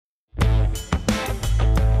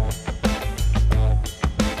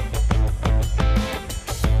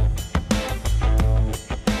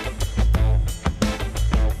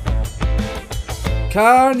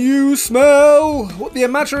Can you smell what the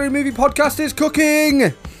Imaginary Movie Podcast is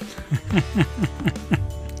cooking?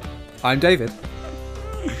 I'm David.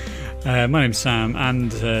 My name's Sam,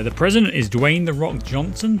 and the president is Dwayne "The Rock"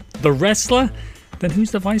 Johnson. The wrestler? Then who's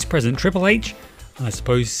the vice president? Triple H? I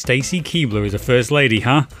suppose Stacy Keibler is a first lady,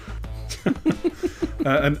 huh?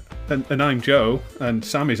 And I'm Joe, and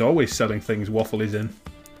Sam is always selling things Waffle is in.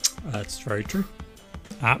 That's very true.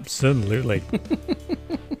 Absolutely.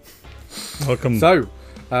 Welcome. So,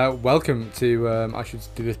 welcome to, I should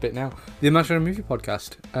do this bit now, the Imaginary Movie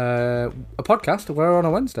Podcast. A podcast where on a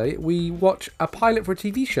Wednesday we watch a pilot for a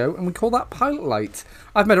TV show and we call that Pilot Light.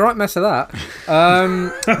 I've made a right mess of that.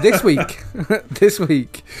 This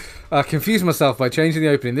week, I confused myself by changing the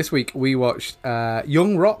opening. This week we watched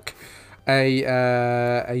Young Rock,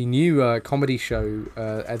 a new comedy show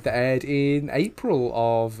that aired in April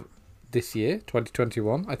of this year,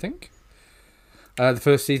 2021, I think. The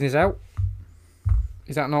first season is out.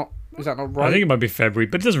 Is that not right? I think it might be February,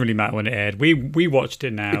 but it doesn't really matter when it aired. We watched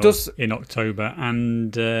it now in October,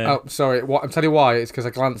 and oh, sorry. I'm telling you why. It's because I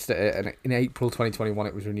glanced at it, and in April 2021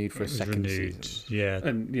 it was renewed for a second season. Yeah,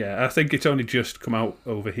 and I think it's only just come out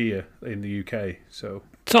over here in the UK. So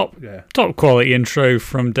top quality intro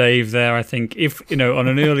from Dave there. I think if on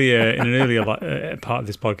an earlier part of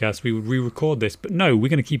this podcast we would re-record this, but no, we're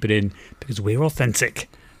going to keep it in because we're authentic.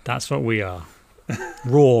 That's what we are.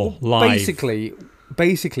 Raw, live.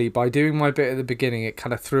 Basically, by doing my bit at the beginning, it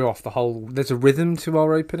kind of threw off the whole. There's a rhythm to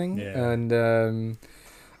our opening, and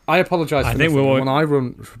I apologise. When I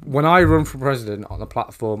run for president on the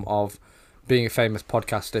platform of being a famous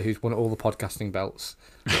podcaster who's won all the podcasting belts,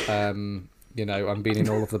 and been in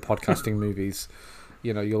all of the podcasting movies,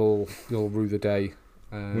 you'll rue the day.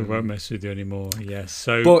 We won't mess with you anymore. Yes.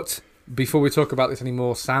 So, but before we talk about this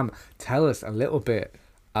anymore, Sam, tell us a little bit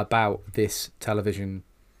about this television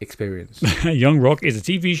experience. Young Rock is a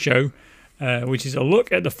TV show which is a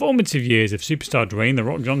look at the formative years of superstar Dwayne "The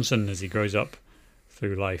Rock" Johnson as he grows up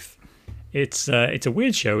through life. It's a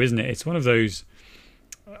weird show, isn't it? It's one of those,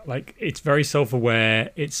 it's very self-aware.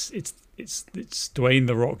 It's Dwayne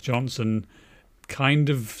 "The Rock" Johnson kind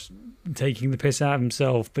of taking the piss out of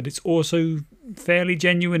himself, but it's also fairly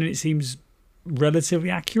genuine, and it seems relatively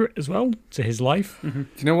accurate as well to his life. Mm-hmm. Do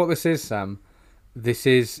you know what this is, Sam? This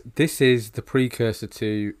is the precursor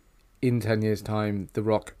to, in 10 years' time, The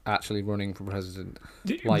Rock actually running for president.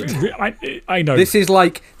 I know. This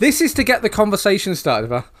is to get the conversation started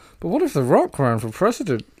about, but what if The Rock ran for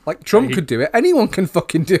president? Trump could do it. Anyone can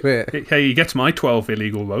fucking do it. Hey, he gets my 12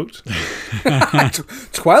 illegal votes.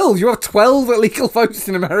 12? You have 12 illegal votes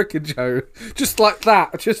in America, Joe. Just like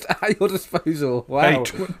that. Just at your disposal. Wow. Hey,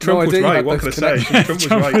 Trump was right. What can I say? Trump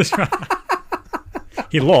was right.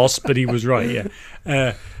 He lost, but he was right.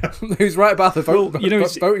 Yeah, he was right about the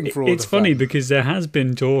voting fraud. It's funny because there has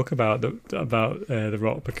been talk about The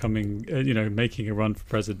Rock becoming, making a run for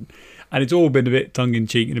president, and it's all been a bit tongue in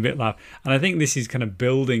cheek and a bit laugh. And I think this is kind of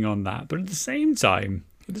building on that. But at the same time,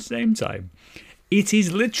 it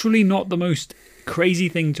is literally not the most crazy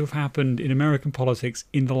thing to have happened in American politics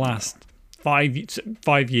in the last 5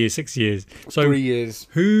 years, 6 years. So 3 years.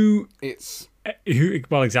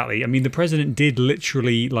 Well, exactly. I mean, the president did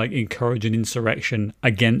literally encourage an insurrection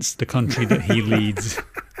against the country that he leads.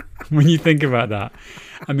 When you think about that,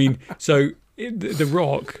 I mean, so The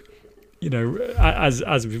Rock,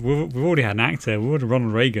 as we've already had an actor, we already had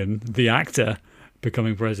Ronald Reagan, the actor,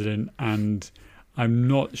 becoming president, and I'm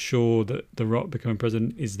not sure that The Rock becoming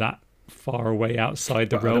president is that far away outside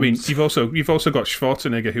the realms. I mean, you've also got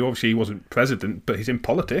Schwarzenegger, who obviously he wasn't president, but he's in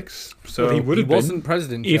politics. So he wasn't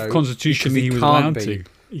president if constitutionally he was allowed to.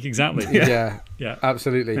 Exactly. Yeah.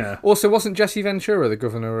 Absolutely. Yeah. Also, wasn't Jesse Ventura the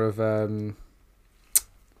governor of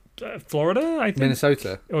Florida? I think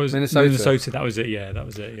Minnesota. It was Minnesota. That was it. Yeah, that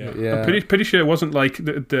was it. Yeah. I'm pretty sure it wasn't like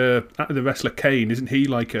the wrestler Kane. Isn't he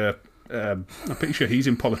like a? I'm pretty sure he's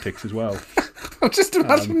in politics as well. I'm just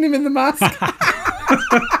imagining him in the mask.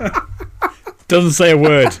 Doesn't say a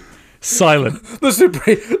word. Silent.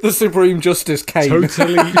 The Supreme Justice Kane.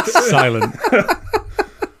 Totally silent.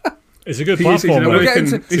 It's a good platform.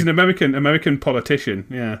 He's an American politician.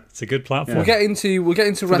 Yeah, it's a good platform. We'll get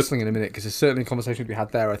into wrestling in a minute because there's certainly a conversation to be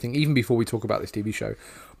had there. I think even before we talk about this TV show,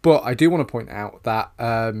 but I do want to point out that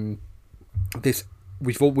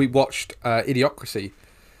we watched Idiocracy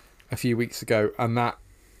a few weeks ago, and that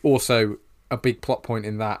also a big plot point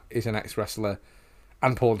in that is an ex-wrestler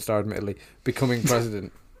and porn star, admittedly, becoming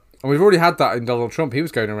president. And we've already had that in Donald Trump. He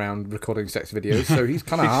was going around recording sex videos, so he's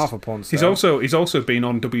kind of half a porn star. He's also been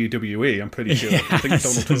on WWE, I'm pretty sure. I think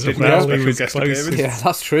Donald Trump did well, a special guest appearance. Yeah,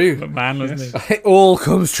 that's true. McMahon, wasn't it all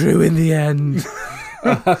comes true in the end.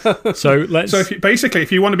 So let's. So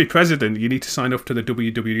if you want to be president, you need to sign up to the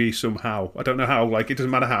WWE somehow. I don't know how. Like, it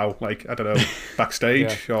doesn't matter how. Like, I don't know,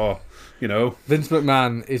 backstage or. Vince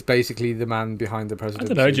McMahon is basically the man behind the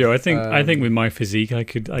presidency. I don't know, Joe. I think with my physique, I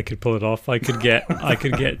could pull it off. I could get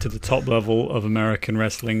to the top level of American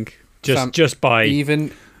wrestling just by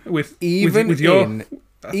even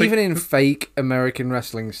in fake American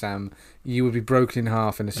wrestling, Sam. You would be broken in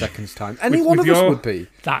half in a second's time. Any one of us would be.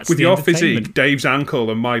 That's with your physique, Dave's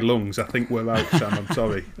ankle and my lungs. I think we're out, Sam. I'm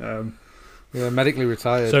sorry. Yeah, medically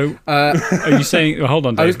retired. So, are you saying? Well, hold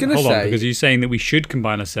on, Dave. I was going to say, because are you saying that we should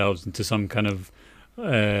combine ourselves into some kind of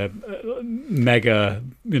mega,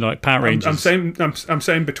 like Power Rangers? I'm saying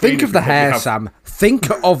between. Think of the hair, Sam. Think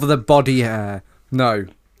of the body hair. No,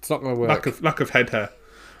 it's not going to work. Lack of head hair.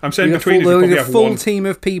 I'm saying between. There's a full team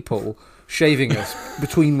of people shaving us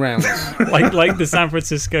between rounds, like the San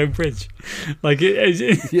Francisco Bridge. Like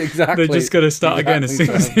exactly. They're just going to start again as soon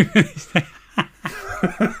as.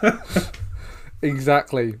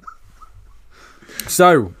 Exactly.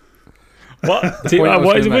 So, what are we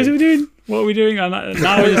doing? What are we doing? Now I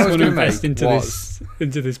just want to invest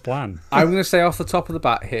into this plan. I'm going to say off the top of the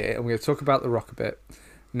bat here, and we're going to talk about The Rock a bit.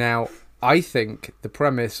 Now, I think the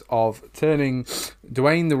premise of turning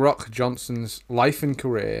Dwayne The Rock Johnson's life and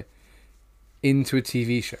career into a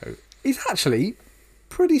TV show is actually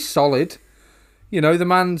pretty solid. The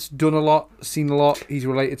man's done a lot, seen a lot. He's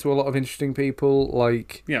related to a lot of interesting people.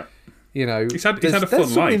 He's had a fun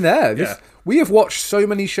something life. There. We have watched so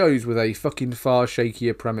many shows with a fucking far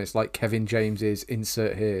shakier premise, like Kevin James is.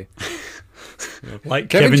 Insert here. Like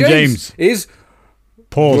Kevin James is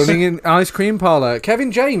running an ice cream parlor.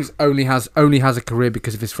 Kevin James only has a career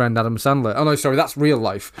because of his friend Adam Sandler. Oh no, sorry, that's real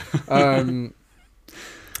life.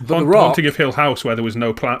 But The Rock, Haunting of Hill House, where there was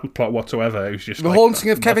no plot whatsoever. It was just The Haunting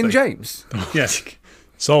of Kevin James. Yes,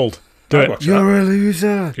 sold. Do it. You're a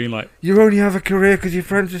loser. Green light. You only have a career because you're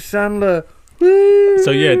friends with Sandler.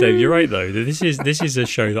 So yeah, Dave, you're right though. This is a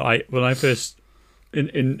show that when I first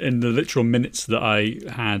in the literal minutes that I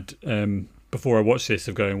had before I watched this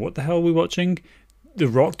of going, what the hell are we watching? The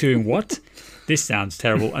Rock doing what? This sounds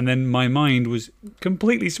terrible. And then my mind was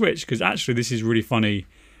completely switched because actually this is really funny,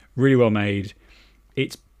 really well made.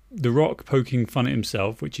 It's The Rock poking fun at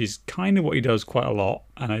himself, which is kind of what he does quite a lot.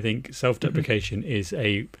 And I think self-deprecation is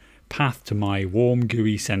a path to my warm,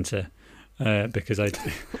 gooey centre. Because I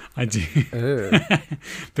do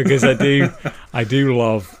because I do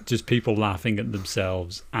love just people laughing at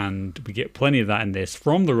themselves, and we get plenty of that in this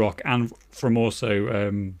from The Rock and from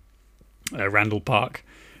also Randall Park,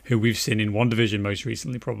 who we've seen in WandaVision most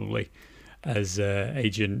recently, probably as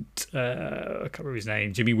Agent I can't remember his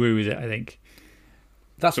name, Jimmy Woo, is it? I think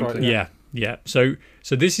that's right. Yeah. So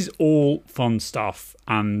this is all fun stuff,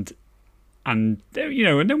 and and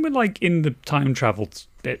then we're like in the time travel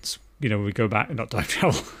bits. We go back, not time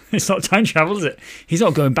travel. It's not time travel, is it? He's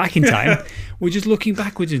not going back in time. We're just looking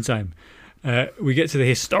backwards in time. We get to the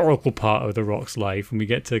historical part of The Rock's life, and we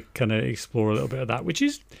get to kind of explore a little bit of that, which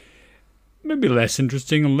is maybe less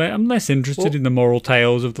interesting. I'm less interested in the moral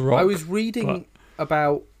tales of The Rock. I was reading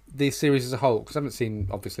about the series as a whole, because I haven't seen,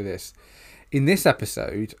 obviously, this. In this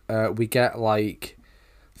episode, we get like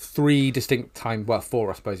 3 distinct time... Well, 4,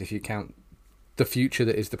 I suppose, if you count the future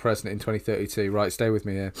that is the present in 2032. Right, stay with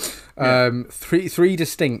me here. Three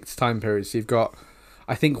distinct time periods. So you've got,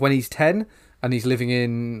 I think, when he's 10 and he's living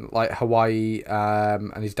in like Hawaii,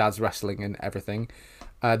 and his dad's wrestling and everything.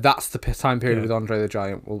 That's the time period with Andre the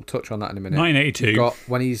Giant. We'll touch on that in a minute. 1982. We've got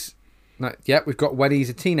when he's we've got when he's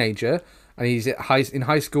a teenager and he's at in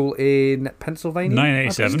high school in Pennsylvania.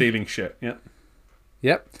 1987. Stealing shit. Yeah.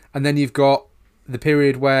 Yep. And then you've got the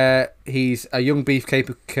period where he's a young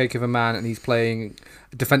beefcake of a man and he's playing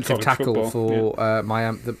defensive tackle for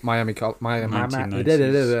Miami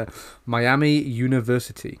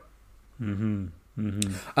University. And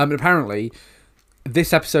apparently,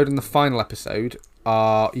 this episode and the final episode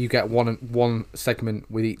you get one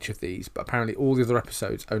segment with each of these, but apparently all the other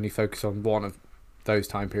episodes only focus on one of those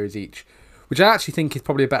time periods each, which I actually think is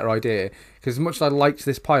probably a better idea, because as much as I liked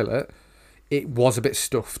this pilot, it was a bit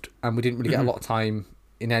stuffed, and we didn't really get a lot of time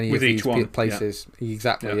in any with of these places. Yeah.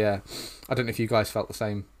 Exactly, yeah. I don't know if you guys felt the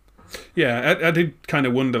same. Yeah, I did kind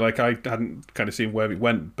of wonder, like, I hadn't kind of seen where it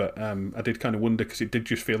went, but I did kind of wonder, because it did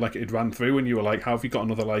just feel like it ran through, and you were like, how have you got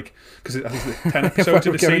another, like, because I think there's 10 episodes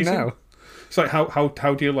of the season. Now? It's like, how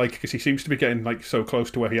do you, like, because he seems to be getting, like, so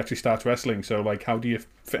close to where he actually starts wrestling, so, like, how do you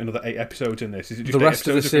fit another 8 episodes in this? Is it just the rest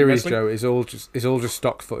of the series, Joe, is all just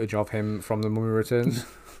stock footage of him from The Mummy Returns?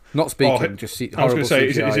 Not speaking, just see. I was going to say,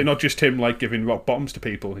 is it not just him like giving rock bottoms to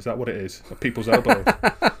people? Is that what it is? A people's elbow.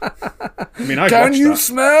 I mean, I'd Can watch you that.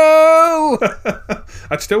 smell?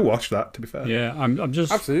 I'd still watch that, to be fair. Yeah, I'm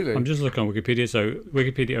just Absolutely. I'm just looking on Wikipedia. So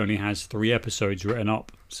Wikipedia only has 3 episodes written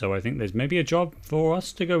up. So I think there's maybe a job for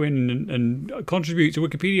us to go in and contribute to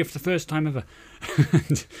Wikipedia for the first time ever.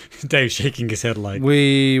 Dave's shaking his head like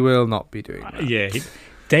We will not be doing that. yeah.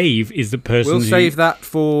 Dave is the person. We'll save that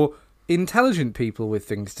for intelligent people with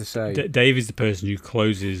things to say. Dave is the person who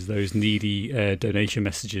closes those needy donation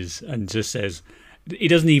messages and just says he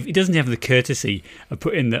doesn't have the courtesy of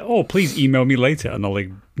putting the please email me later, and I'll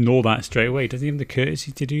ignore that straight away. He doesn't have the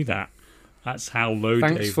courtesy to do that. That's how low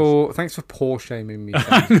Dave is. Thanks for poor shaming me.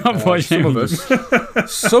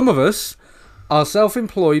 Some of us are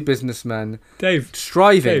self-employed businessmen, Dave,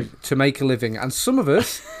 striving to make a living, and some of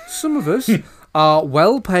us are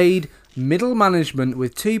well-paid middle management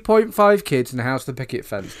with 2.5 kids and a house to picket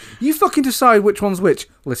fence. You fucking decide which one's which,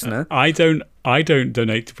 listener. I don't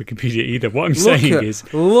donate to Wikipedia either. What I'm saying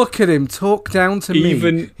is, look at him talk down to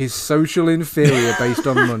me, his social inferior based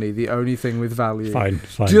on money, the only thing with value. Fine.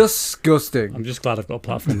 Disgusting. I'm just glad I've got a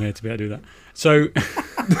platform here to be able to do that. So,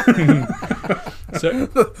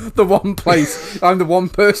 the one place, I'm the one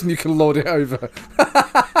person you can lord it over.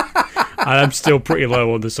 I'm still pretty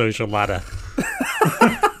low on the social ladder.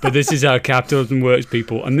 But this is how capitalism works,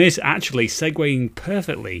 people. And this actually segueing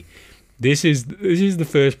perfectly. This is the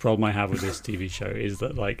first problem I have with this TV show is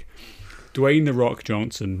that like Dwayne The Rock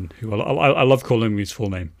Johnson, who I love calling him his full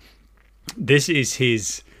name. This is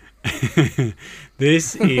his.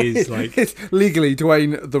 This is like it's legally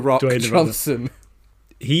Dwayne The Rock Johnson.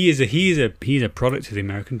 He is a product of the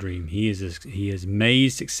American dream. He has made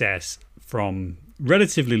success from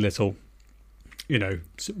relatively little. You know,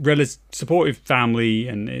 supportive family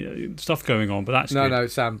and stuff going on, but that's good. No,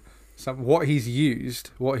 Sam. What he's used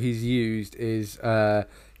is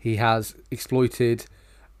he has exploited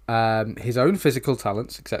his own physical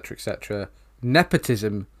talents, etc.,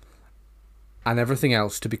 nepotism, and everything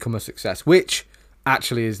else to become a success. Which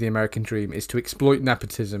actually is the American dream: is to exploit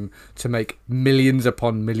nepotism to make millions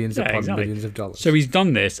upon millions millions of dollars. So he's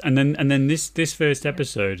done this, and then this first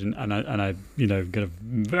episode, and I gonna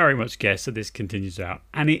very much guess that this continues out,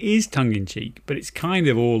 and it is tongue in cheek, but it's kind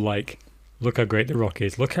of all like, look how great The Rock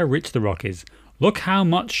is, look how rich The Rock is, look how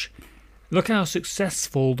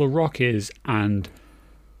successful The Rock is, and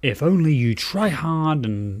if only you try hard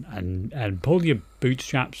and pull your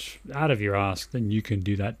bootstraps out of your ass, then you can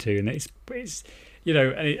do that too. And it's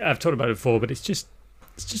and I've talked about it before, but it's just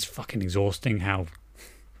fucking exhausting how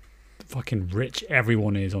fucking rich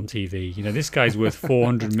everyone is on TV. You know, this guy's worth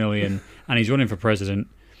 400 million and he's running for president.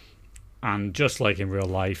 And just like in real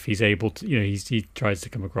life, he's able to, he tries to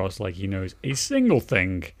come across like he knows a single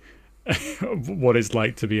thing of what it's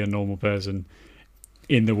like to be a normal person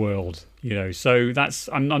in the world. So that's,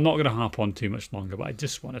 I'm not going to harp on too much longer, but I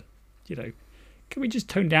just want to, can we just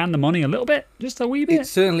tone down the money a little bit? Just a wee bit? It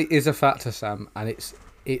certainly is a factor, Sam, and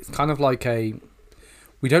it's kind of like there's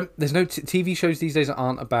no TV shows these days that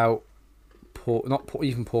aren't about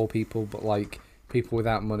even poor people, but like people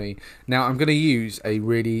without money. Now, I'm going to use a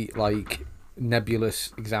really like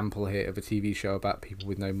nebulous example here of a TV show about people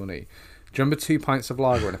with no money. Do you remember 2 pints of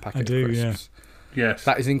lager and a packet of crisps? Yeah. Yes.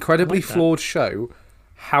 That is an incredibly flawed show.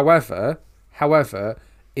 However,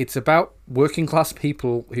 it's about working class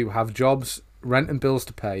people who have jobs, rent and bills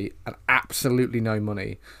to pay, and absolutely no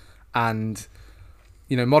money. And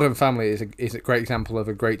Modern Family is a great example of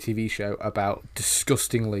a great TV show about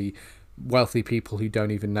disgustingly wealthy people who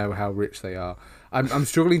don't even know how rich they are. I'm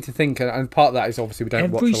struggling to think, and part of that is obviously we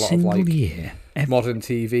don't watch a lot of modern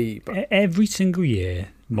TV. But every single year,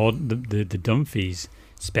 the Dumfies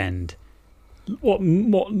spend what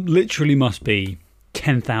literally must be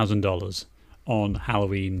 $10,000 on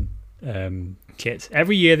Halloween kits.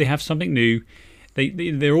 Every year they have something new.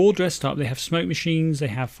 They're all dressed up. They have smoke machines. They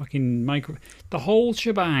have fucking the whole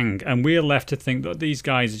shebang. And we're left to think that these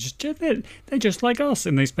guys are they're just like us,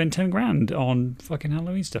 and they spend $10,000 on fucking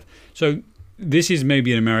Halloween stuff. So this is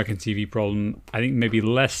maybe an American TV problem. I think maybe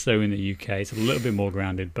less so in the UK. It's a little bit more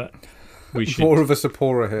grounded, but we should. More of a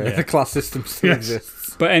poorer here. Yeah. The class system still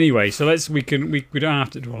exists. But anyway, so we don't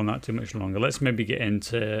have to dwell on that too much longer. Let's maybe get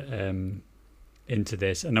into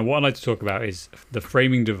this. And what I'd like to talk about is the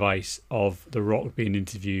framing device of The Rock being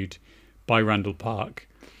interviewed by Randall Park,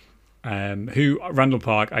 who Randall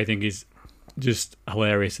Park I think is just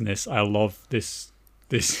hilarious in this. I love this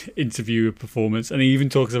interview performance, and he even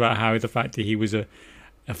talks about how the fact that he was a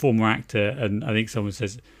former actor, and I think someone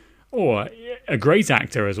says, a great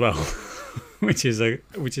actor as well, which is a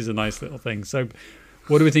nice little thing. So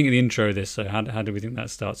what do we think of the intro of this? So how do we think that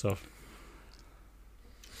starts off?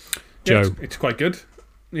 Yeah, Joe? It's quite good.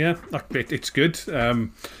 Yeah, it's good.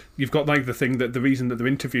 You've got like the thing that the reason that they're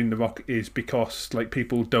interviewing The Rock is because like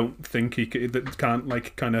people don't think that can't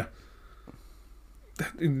like kind of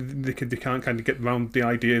they can't kind of get around the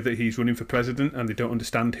idea that he's running for president, and they don't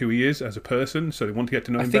understand who he is as a person, so they want to get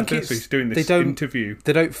to know him better. So he's doing this interview.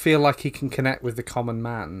 They don't feel like he can connect with the common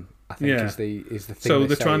man. I think is the thing. So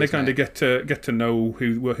they're trying to kind of get to know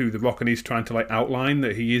who The Rock, and he's trying to like outline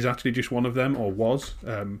that he is actually just one of them, or was,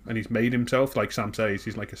 and he's made himself, like Sam says,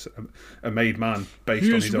 he's like a made man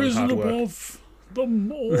based on his own hard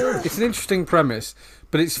work. It's an interesting premise,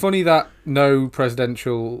 but it's funny that no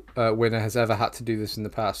presidential winner has ever had to do this in the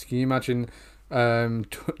past. Can you imagine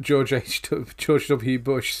George W.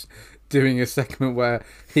 Bush doing a segment where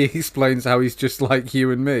he explains how he's just like you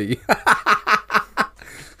and me?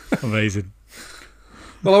 Amazing.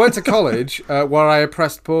 Well, I went to college where I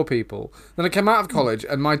oppressed poor people. Then I came out of college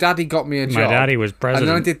and my daddy got me a job. My daddy was president. And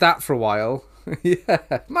then I did that for a while.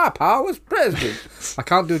 Yeah, my pa was president. I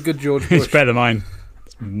can't do a good George Bush. It's better than mine.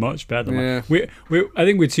 It's much better than mine. I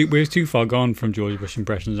think we're too far gone from George Bush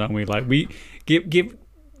impressions, aren't we? Like we give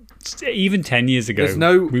even 10 years ago,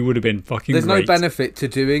 we would have been fucking. There's great. no benefit to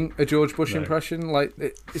doing a George Bush impression. Like,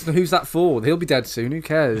 who's that for? He'll be dead soon. Who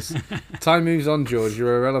cares? Time moves on, George.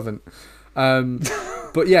 You're irrelevant.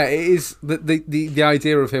 But yeah, it is the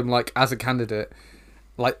idea of him like as a candidate.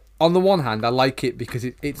 Like, on the one hand, I like it because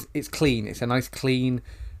it's clean. It's a nice, clean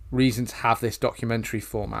reason to have this documentary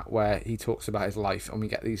format where he talks about his life and we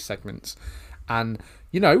get these segments. And,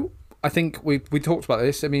 I think we talked about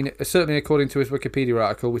this. I mean, certainly according to his Wikipedia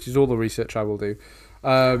article, which is all the research I will do,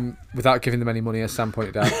 without giving them any money, as Sam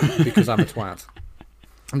pointed out, because I'm a twat.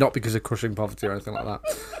 Not because of crushing poverty or anything like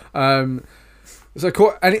that.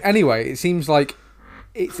 Anyway, it seems like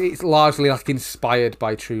it's largely like inspired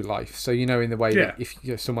by true life. So in the way that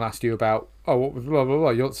if someone asked you about what was blah blah blah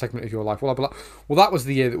your segment of your life, blah blah blah. Well, that was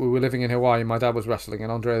the year that we were living in Hawaii and my dad was wrestling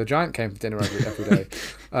and Andre the Giant came for dinner every day.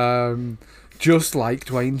 Just like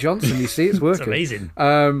Dwayne Johnson, you see, it's working. It's amazing.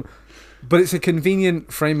 But it's a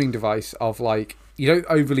convenient framing device of like you don't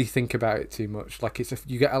overly think about it too much. Like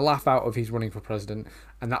you get a laugh out of he's running for president,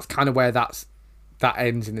 and that's kind of where that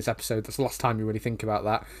ends in this episode. That's the last time you really think about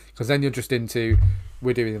that, because then you're just into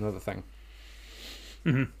we're doing another thing.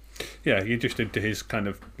 Mm-hmm. Yeah, you're just into his kind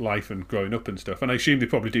of life and growing up and stuff. And I assume they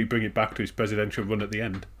probably do bring it back to his presidential run at the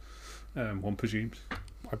end. One presumes.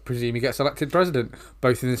 I presume he gets elected president,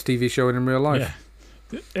 both in this TV show and in real life.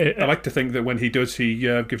 Yeah. I like to think that when he does, he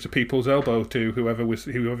gives a people's elbow to whoever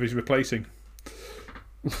he's replacing.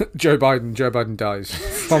 Joe Biden dies.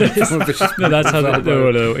 No, that's how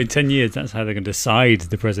no. In 10 years, that's how they're going to decide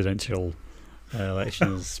the presidential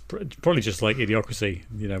elections. Probably just like Idiocracy,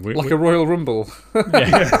 a Royal Rumble.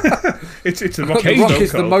 Yeah. It's the Rock. The Rock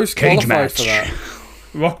is the most qualified for that.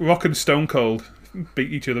 Rock and Stone Cold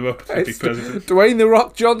beat each other up to be president. Dwayne The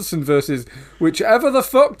Rock Johnson versus whichever the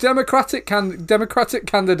fuck Democratic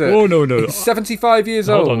candidate. Oh no! He's 75 years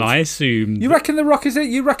old. Hold on, I assume. You reckon The Rock is it?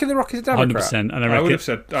 You reckon The Rock is a Democrat? 100%. And I would have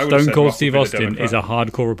said Stone Cold Steve Austin is a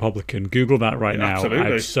hardcore Republican. Google that right now.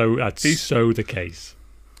 Absolutely. That's so the case.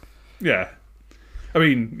 Yeah, I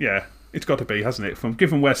mean, yeah, it's got to be, hasn't it?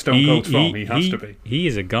 Given where Stone Cold's from, he has to be. He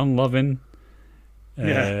is a gun-loving,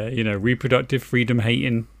 reproductive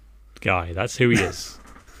freedom-hating guy. That's who he is.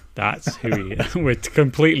 That's who he is. We're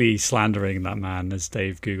completely slandering that man, as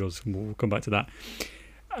Dave Googles. We'll come back to that.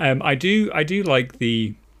 I do like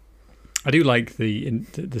the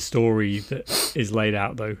story that is laid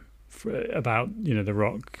out though about The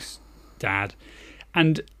Rock's dad,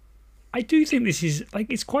 and I do think this is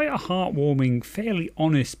it's quite a heartwarming, fairly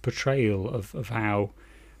honest portrayal of how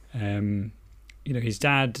his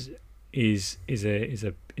dad is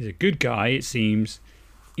a good guy. It seems.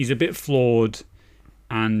 He's a bit flawed,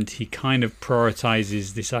 and he kind of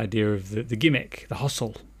prioritizes this idea of the gimmick, the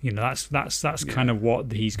hustle. That's kind of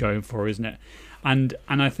what he's going for, isn't it? And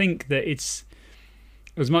I think that it's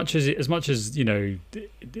as much as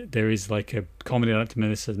there is like a comedy element to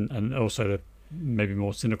this, and also the maybe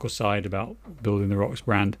more cynical side about building the Rock's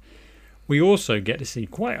brand. We also get to see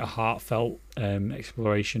quite a heartfelt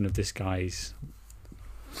exploration of this guy's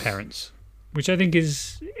parents, which I think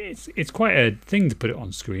it's quite a thing to put it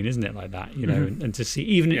on screen, isn't it? Like that, and to see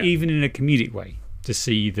even in a comedic way, to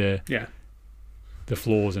see the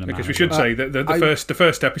flaws in a man. Because we should say that the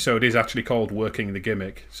first episode is actually called "Working the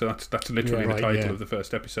Gimmick," so that's literally the title of the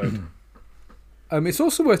first episode. It's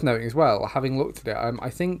also worth noting as well, having looked at it, I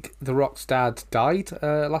think The Rock's dad died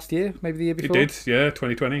last year, maybe the year before. He did,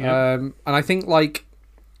 2020. Yeah. And I think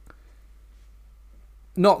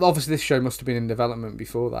not obviously this show must have been in development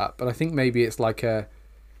before that, but I think maybe it's like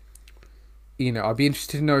I'd be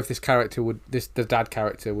interested to know if the dad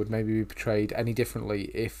character would maybe be portrayed any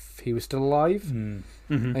differently if he was still alive. Mm-hmm.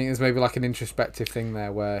 I think there's maybe like an introspective thing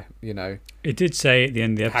there where, it did say at the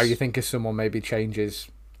end of the episode how you think of someone maybe changes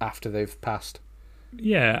after they've passed.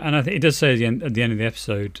 Yeah, and I think it does say at the end of the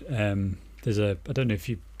episode, there's I don't know if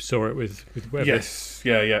you saw it with whoever. Yes,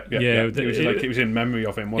 yeah. It was in memory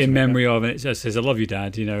of him, wasn't it? In memory of, and it says, "I love you,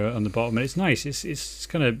 Dad," on the bottom, and it's nice. It's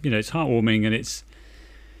kind of it's heartwarming,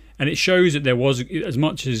 and it shows that there was as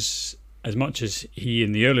much as he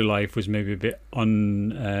in the early life was maybe a bit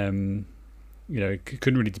couldn't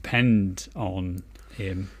really depend on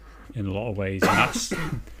him in a lot of ways, and that's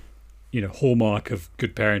hallmark of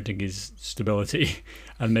good parenting is stability,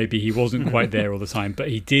 and maybe he wasn't quite there all the time, but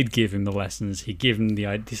he did give him the lessons. He gave him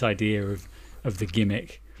this idea of the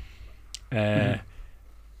gimmick, led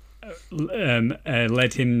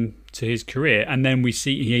him to his career, and then we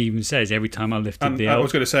see he even says every time I lifted I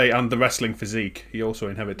was going to say, and the wrestling physique, he also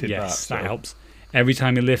inherited that. Yes, that helps. Every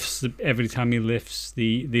time he lifts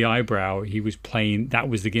the eyebrow, he was playing. That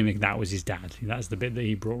was the gimmick. That was his dad. That's the bit that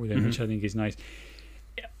he brought with him, which I think is nice.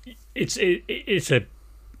 It's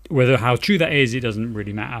whether how true that is, it doesn't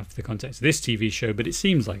really matter for the context of this TV show, but it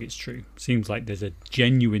seems like it's true. It seems like there's a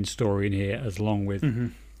genuine story in here, as long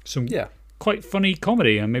with some quite funny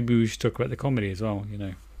comedy, and maybe we should talk about the comedy as well.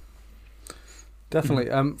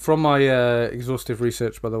 Definitely. From my exhaustive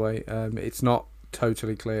research, by the way, it's not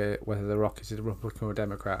totally clear whether The Rock is a Republican or a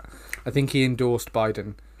Democrat. I think he endorsed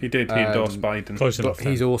Biden. He did. He endorsed Biden. Close enough. But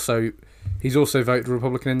he's also voted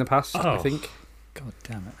Republican in the past. I think. God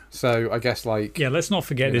damn it! So I guess let's not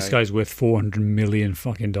forget this guy's worth $400 million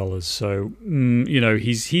fucking dollars. So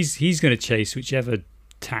he's going to chase whichever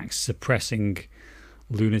tax suppressing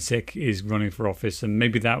lunatic is running for office, and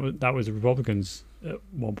maybe that was the Republicans at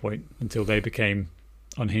one point until they became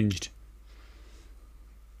unhinged.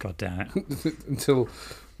 God damn it! Until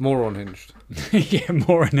more unhinged. Yeah,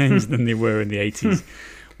 more unhinged than they were in the 80s,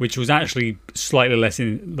 which was actually slightly less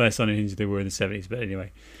unhinged than they were in the 70s. But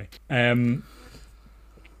anyway.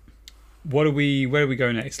 Where do we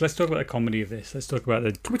go next? Let's talk about the comedy of this. Let's talk about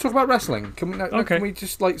Can we talk about wrestling? Can we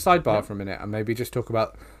just sidebar for a minute and maybe just talk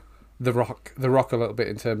about The Rock a little bit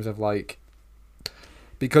in terms of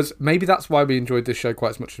because maybe that's why we enjoyed this show quite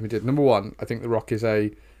as much as we did. Number one, I think The Rock is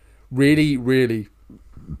a really, really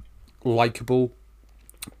likable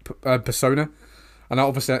persona, and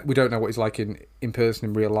obviously we don't know what he's like in person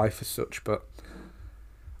in real life as such, but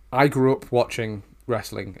I grew up watching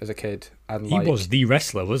wrestling as a kid, and he was the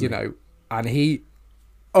wrestler, wasn't he? And he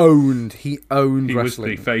owned wrestling. He was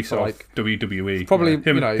the face of WWE. Probably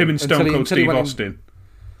him and Stone Cold Steve Austin.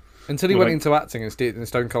 Until he went into acting, and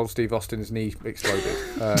Stone Cold Steve Austin's knee exploded.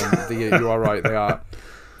 You are right.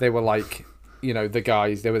 They were the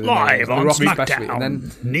guys. They were the live on Rock SmackDown. Especially, and then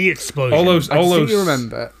knee explosion. All those. You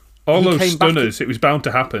remember all those stunners. It was bound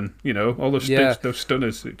to happen. All those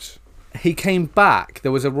stunners. He came back.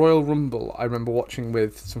 There was a Royal Rumble I remember watching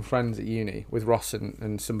with some friends at uni, with Ross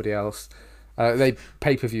and somebody else. They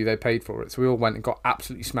pay-per-view, they paid for it. So we all went and got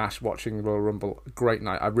absolutely smashed watching the Royal Rumble. Great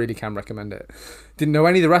night. I really can recommend it. Didn't know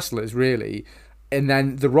any of the wrestlers, really. And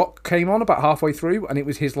then The Rock came on about halfway through, and it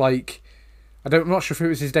was his, I'm not sure if it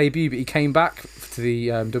was his debut, but he came back to the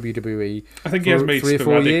WWE I think he has made 3 or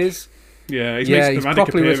 4 years. Yeah, he's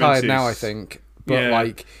properly retired now, I think.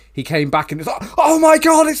 But he came back and it was like, oh my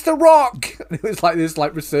god, it's The Rock! And it was like this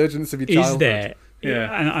resurgence of your childhood. Is there?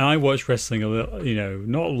 Yeah. And I watch wrestling a little,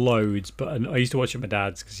 not loads, but I used to watch it with my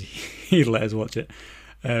dad's because he let us watch it.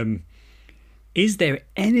 Is there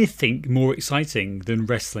anything more exciting than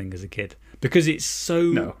wrestling as a kid? Because it's so...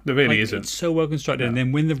 No, there really isn't. It's so well constructed. No. And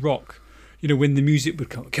then when The Rock, when the music would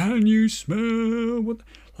come, can you smell what...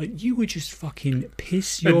 you would just fucking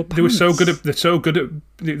piss your pants. They're so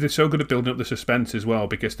good at building up the suspense as well,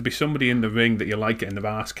 because there'd be somebody in the ring that you like getting their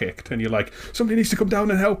ass kicked, and you're like, somebody needs to come down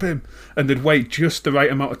and help him, and they'd wait just the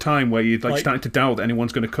right amount of time where you're starting to doubt that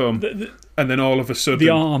anyone's going to come, and then all of a sudden the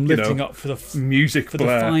arm lifting up for the music for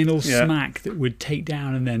blare. The final smack that would take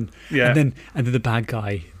down, and then the bad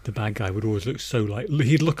guy would always look so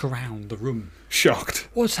he'd look around the room. Shocked.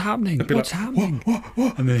 What's happening? What's happening?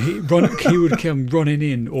 What? And then he would come running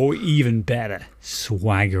in, or even better,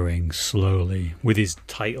 swaggering slowly with his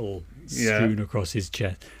title strewn across his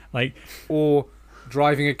chest, or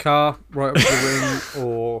driving a car right up the ring,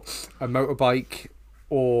 or a motorbike,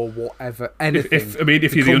 or whatever. Anything.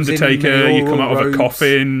 If you're the Undertaker, you come out of a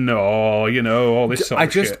coffin, or all this sort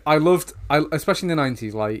of shit. I loved, especially in the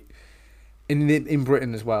 90s, in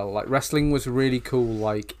Britain as well, wrestling was really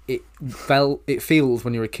cool. It feels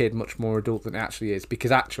when you're a kid much more adult than it actually is,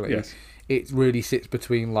 because actually it really sits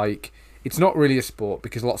between it's not really a sport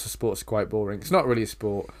because lots of sports are quite boring. It's not really a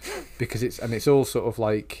sport because it's all sort of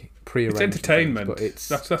like pre-arranged. It's entertainment. Things,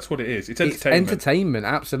 but that's what it is. It's entertainment. It's entertainment,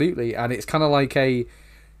 absolutely, and it's kind of like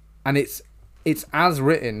it's as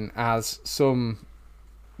written as some,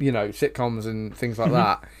 sitcoms and things like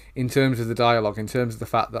that in terms of the dialogue, in terms of the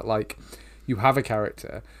fact that like you have a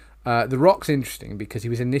character. The Rock's interesting because he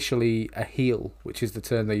was initially a heel, which is the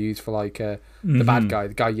term they use for like the bad guy,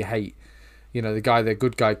 the guy you hate. The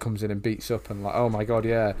good guy comes in and beats up and like, oh my god,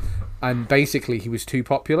 yeah. And basically he was too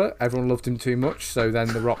popular. Everyone loved him too much. So then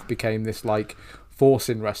The Rock became this like force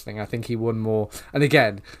in wrestling. I think he won more. And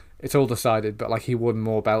again, it's all decided, but like he won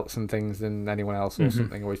more belts and things than anyone else or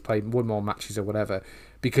something, or he's won more matches or whatever,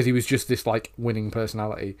 because he was just this like winning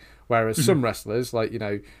personality. Whereas some wrestlers, like,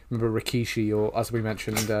 remember Rikishi, or as we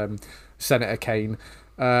mentioned, Senator Kane,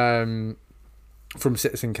 from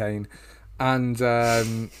Citizen Kane, and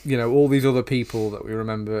all these other people that we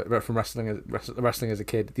remember from wrestling as a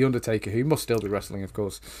kid. The Undertaker, who must still be wrestling, of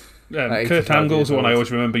course. Kurt Angle's the one I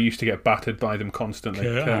always remember used to get battered by them constantly.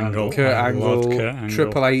 Kurt Angle.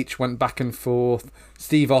 Triple H went back and forth.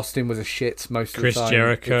 Steve Austin was a shit most of the time. Chris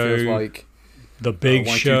Jericho. It feels like The Big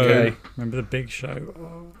Show. Remember The Big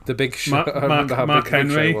Show? The Big Show. Mark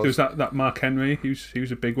Henry. There was that Mark Henry. He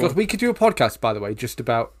was a big one. God, we could do a podcast, by the way, just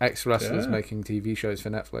about ex-wrestlers making TV shows for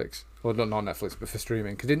Netflix. Well, not Netflix, but for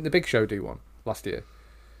streaming. Because didn't The Big Show do one last year?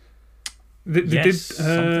 They did,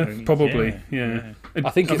 probably, yeah. I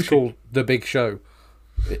think it's called The Big Show,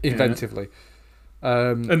 inventively.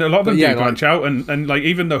 And a lot of them do branch out, and like,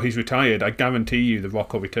 even though he's retired, I guarantee you The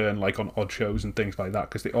Rock will return like on odd shows and things like that,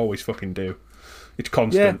 because they always fucking do. It's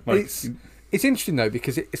constant. Yeah, it's interesting though,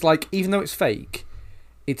 because it's like, even though it's fake,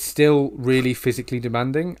 it's still really physically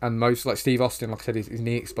demanding, and most, like Steve Austin, like I said, his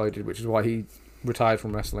knee exploded, which is why he retired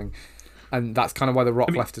from wrestling. And that's kind of why The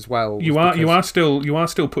Rock left as well. You are still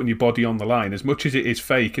putting your body on the line, as much as it is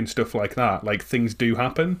fake and stuff like that. Like, things do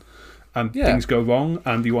happen, and things go wrong,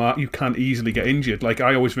 and you can easily get injured. Like,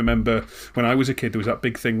 I always remember when I was a kid, there was that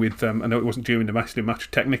big thing with I know it wasn't during the match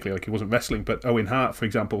technically, like he wasn't wrestling, but Owen Hart, for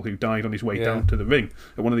example, who died on his way down to the ring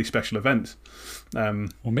at one of these special events. Well,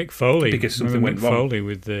 Mick Foley, because something went wrong. Foley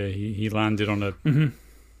with he landed on a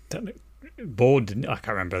board. I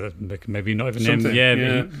can't remember. Maybe not even him.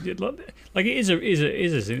 Yeah. Like, it is a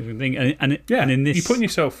thing, and in this, you're putting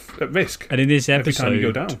yourself at risk. And in this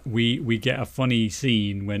episode, we get a funny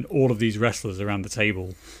scene when all of these wrestlers are around the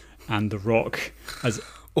table, and The Rock has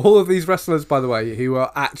all of these wrestlers, by the way, who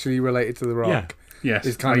are actually related to The Rock. Yes,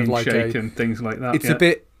 is kind of like and things like that. It's a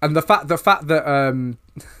bit, and the fact that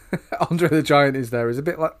Andre the Giant is there is a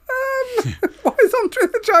bit like, why is Andre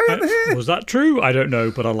the Giant here? Was that true? I don't know,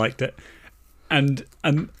 but I liked it. And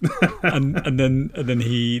then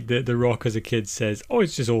the Rock as a kid says, "Oh,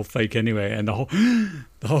 it's just all fake anyway," and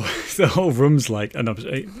the whole room's like, and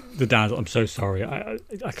the dad, "I'm so sorry, I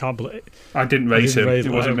can't believe it. I didn't raise him. It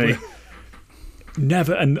wasn't me."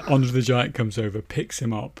 Never. And Andre the Giant comes over, picks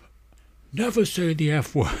him up. Never say the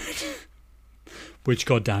F word, which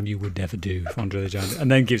goddamn you would never do, for Andre the Giant, and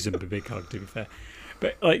then gives him a big hug. To be fair,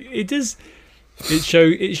 but like, it does. It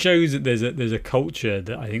shows that there's a culture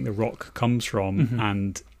that I think The Rock comes from,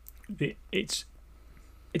 and it's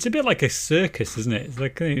a bit like a circus, isn't it? It's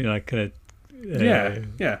like a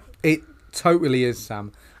yeah. It totally is,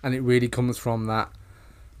 Sam, and it really comes from that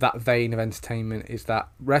vein of entertainment. Is that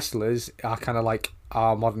wrestlers are kind of like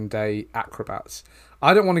our modern day acrobats.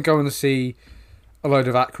 I don't want to go and see a load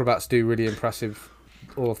of acrobats do really impressive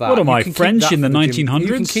all of that. What am I, French in the 1900s? You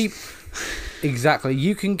can keep. Exactly.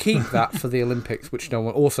 You can keep that for the Olympics, which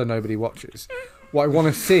nobody watches. What I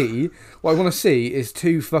want to see is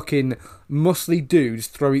two fucking muscly dudes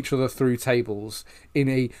throw each other through tables in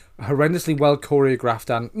a horrendously well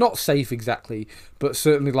choreographed and not safe exactly, but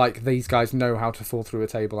certainly like these guys know how to fall through a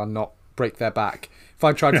table and not break their back. If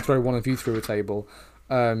I tried to throw one of you through a table,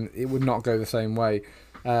 it would not go the same way.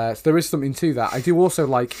 So there is something to that. I do also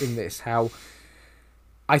like in this how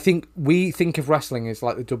I think we think of wrestling as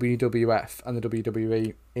like the WWF and the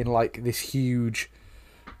WWE in like this huge,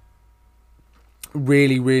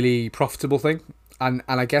 really, really profitable thing. And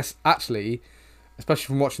I guess actually, especially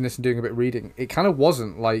from watching this and doing a bit of reading, it kind of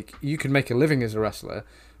wasn't. Like, you could make a living as a wrestler,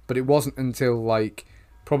 but it wasn't until like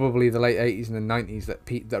probably the late 80s and the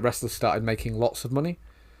 90s that wrestlers started making lots of money.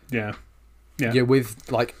 Yeah, with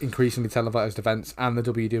like increasingly televised events, and the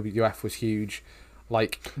WWF was huge.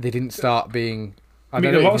 Like, they didn't start being... I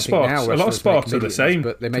mean, a lot of sports are the same,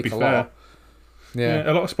 but they make a lot. Yeah,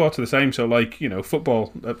 a lot of sports are the same. So, like,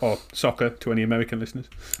 football or soccer, to any American listeners.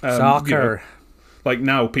 Soccer. Like,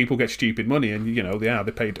 now people get stupid money, and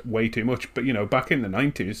they paid way too much. But back in the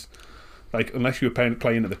 90s, like unless you were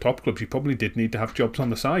playing at the top clubs, you probably did need to have jobs on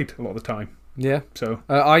the side a lot of the time. Yeah. So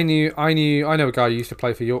I know a guy who used to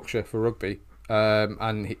play for Yorkshire for rugby,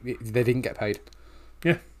 and they didn't get paid.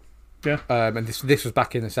 Yeah. And this was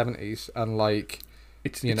back in the 70s, and like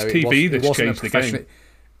it's TV that's changed the game.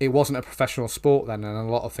 It wasn't a professional sport then, and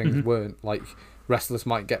a lot of things weren't. Like wrestlers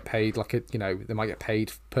might get paid they might get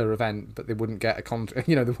paid per event, but they wouldn't get a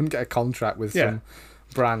they wouldn't get a contract with some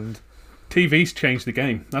brand. TV's changed the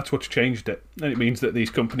game. That's what's changed it, and it means that these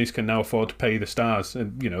companies can now afford to pay the stars,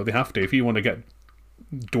 and they have to. If you want to get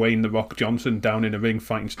Dwayne "The Rock" Johnson down in a ring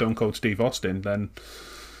fighting Stone Cold Steve Austin, then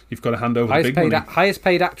you've got to hand over the big money. Highest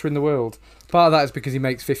paid actor in the world. Part of that is because he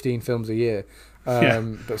makes 15 films a year,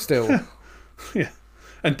 but still. Yeah.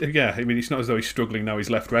 And I mean, it's not as though he's struggling now.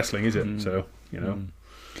 He's left wrestling, is it? So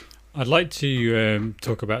I'd like to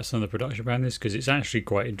talk about some of the production around this because it's actually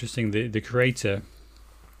quite interesting. The creator,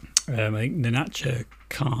 I think Nanacha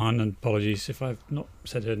Khan, and apologies if I've not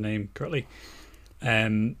said her name correctly.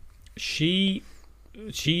 She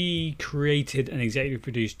created and executive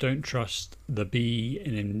produced "Don't Trust the Bee"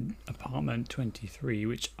 in Apartment 23,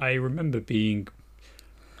 which I remember being.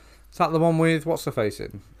 Is that the one with what's her face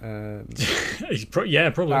in? Probably.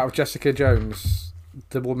 Out of Jessica Jones,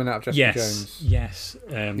 the woman out of Jessica Jones. Yes.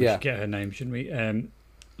 We should get her name, shouldn't we?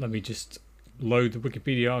 Let me just load the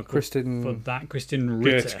Wikipedia article for that. Kristen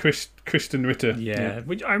Ritter. Yeah, it's Kristen Ritter. Yeah,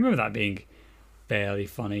 which I remember that being fairly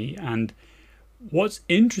funny. And what's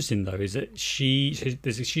interesting though is that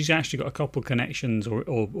she's actually got a couple connections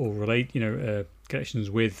or relate connections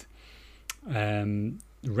with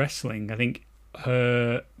wrestling. I think.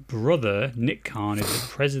 Her brother, Nick Khan, is the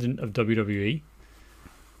president of WWE,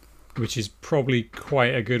 which is probably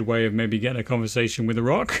quite a good way of maybe getting a conversation with The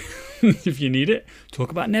Rock if you need it. Talk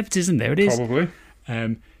about nepotism. There it is. Probably.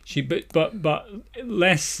 But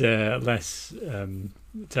less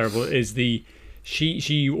terrible is she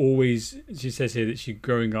says here that she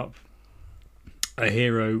growing up a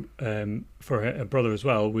hero for her brother as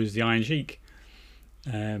well was the Iron Sheik.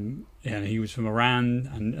 And he was from Iran,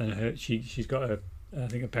 and she's got I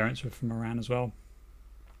think her parents were from Iran as well.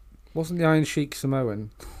 Wasn't the Iron Sheik Samoan?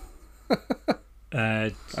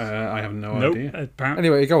 I have no idea.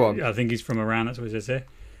 Anyway, go on. I think he's from Iran. That's what it says here.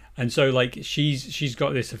 And so, like, she's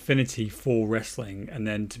got this affinity for wrestling, and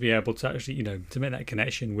then to be able to actually, to make that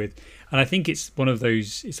connection with, and I think it's one of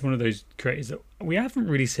those creators that we haven't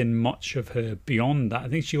really seen much of her beyond that. I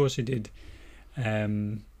think she also did.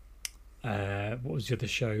 What was the other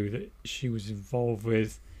show that she was involved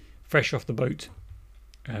with? Fresh Off the Boat,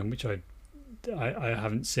 which I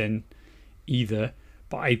haven't seen either.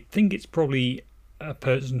 But I think it's probably a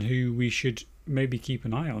person who we should maybe keep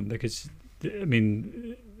an eye on because, I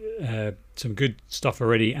mean, some good stuff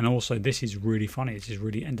already. And also this is really funny. It's just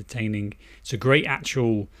really entertaining. It's a great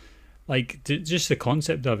actual, just the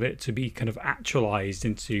concept of it to be kind of actualized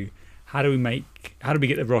into how do we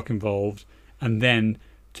get The Rock involved and then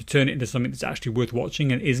to turn it into something that's actually worth watching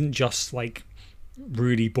and isn't just like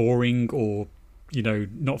really boring or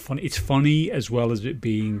not funny. It's funny as well as it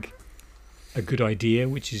being a good idea,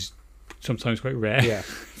 which is sometimes quite rare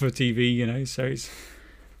for TV. So it's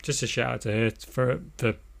just a shout out to her for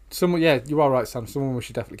someone. Yeah, you are right, Sam. Someone we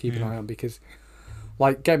should definitely keep an eye on because,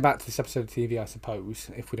 getting back to this episode of TV, I suppose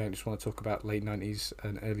if we don't just want to talk about late 90s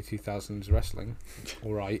and early 2000s wrestling,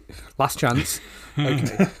 all right, last chance.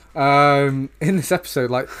 Okay. In this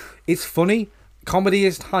episode, it's funny. Comedy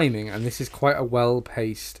is timing, and this is quite a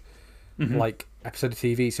well-paced, episode of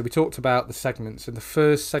TV. So we talked about the segments. So the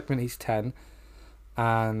first segment, he's 10,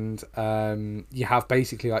 and you have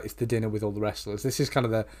basically it's the dinner with all the wrestlers. This is kind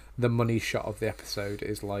of the money shot of the episode.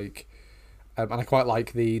 Is and I quite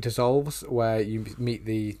like the dissolves where you meet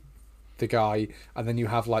the guy, and then you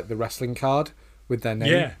have the wrestling card with their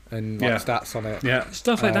name and stats on it. Yeah,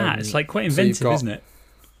 stuff like that. It's quite inventive, isn't it?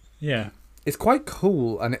 Yeah. It's quite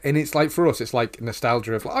cool, and it's for us, it's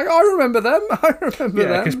nostalgia of I remember them. I remember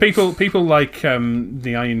them. Yeah, because people like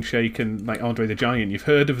the Iron Sheik and Andre the Giant, you've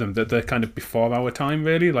heard of them. That they're kind of before our time,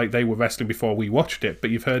 really. They were wrestling before we watched it, but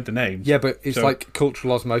you've heard the names. Yeah, but it's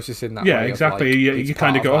cultural osmosis in that. Yeah, way exactly. You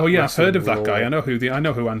kind of go, oh yeah, I've heard of that guy. I know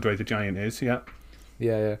who Andre the Giant is. Yeah.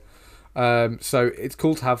 Yeah. So it's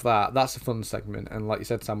cool to have that. That's a fun segment, and like you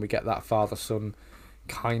said, Sam, we get that father-son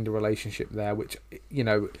kind of relationship there, which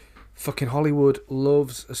fucking Hollywood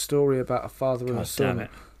loves a story about a father and a son. Damn it.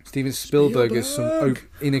 Steven Spielberg is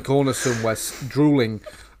in a corner somewhere drooling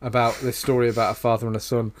about this story about a father and a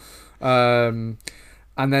son. And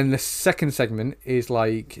then the second segment is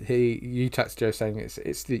you text Joe saying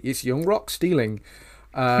it's young Rock stealing,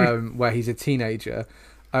 where he's a teenager.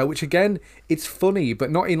 which again, it's funny, but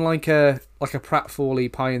not in like a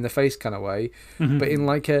pratfally pie in the face kind of way, but in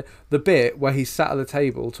like the bit where he's sat at the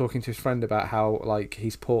table talking to his friend about how like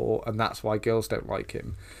he's poor and that's why girls don't like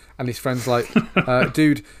him, and his friend's like,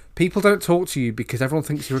 dude, people don't talk to you because everyone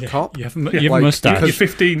thinks you're a cop. You have a mustache. You're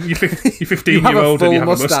 15 year old and you have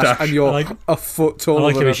a mustache. And you're a foot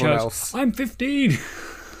taller than everyone else. I'm 15.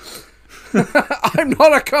 I'm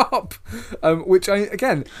not a cop. Which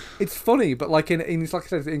again, it's funny, but like in like I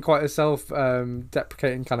said, in quite a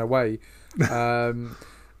self-deprecating kind of way. And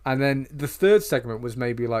then the third segment was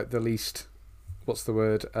maybe like the least, what's the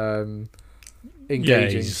word?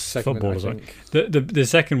 Engaging segment. I think. The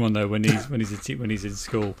second one though, when he's in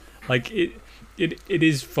school, like it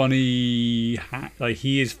is funny. Like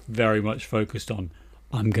he is very much focused on,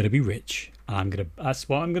 I'm gonna be rich. That's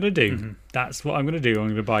what I'm gonna do. Mm-hmm. That's what I'm gonna do. I'm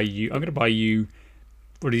gonna buy you.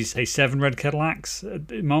 What did he say? 7 red Cadillacs,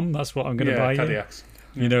 Mum. That's what I'm gonna buy Cadillacs.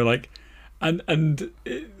 You. You know, like, and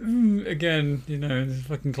again, you know, the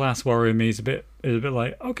fucking class warrior in me is a bit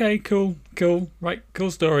like, okay, cool, right,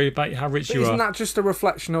 cool story about how rich you are. Isn't that just a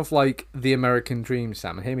reflection of like the American dream,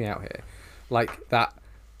 Sam? And hear me out here, like that,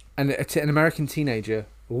 and an American teenager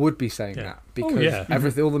would be saying that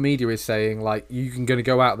because all the media is saying like you're going to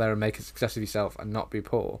go out there and make a success of yourself and not be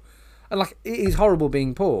poor, and like it is horrible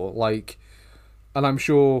being poor, like, and I'm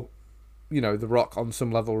sure, you know, The Rock on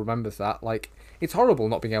some level remembers that, like it's horrible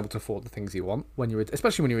not being able to afford the things you want when you're,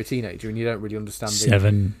 especially when you're a teenager and you don't really understand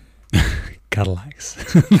 7 Cadillacs,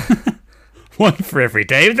 1 for every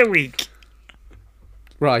day of the week,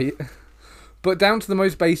 right? But down to the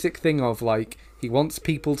most basic thing of like, he wants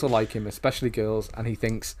people to like him, especially girls, and he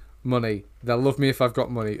thinks, money, they'll love me if I've got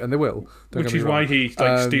money, and they will. Which is why he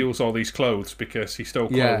steals all these clothes, because he stole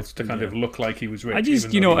clothes to kind of look like he was rich. I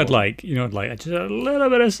just, you know what I'd like? Just a little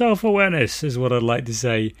bit of self-awareness is what I'd like to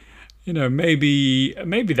say. You know, maybe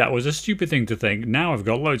that was a stupid thing to think. Now I've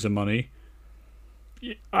got loads of money.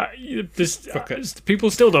 People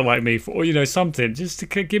still don't like me for, you know, something. Just to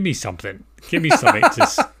give me something. Give me something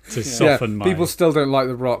to soften my... People still don't like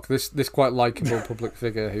The Rock. This quite likeable public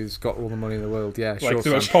figure who's got all the money in the world. Yeah, like sure. The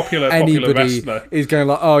most popular wrestler is going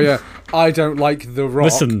like, oh yeah, I don't like The Rock.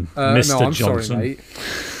 Listen, Mr. No, I'm Johnson. Sorry, mate.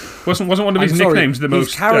 Wasn't one of his nicknames the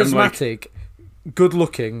most... He's charismatic,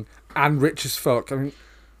 good-looking, and rich as fuck. I mean,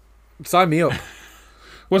 sign me up.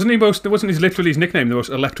 Wasn't literally his nickname the most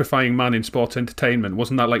electrifying man in sports entertainment?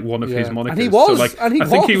 Wasn't that like one of his monikers? And he was. So, like, I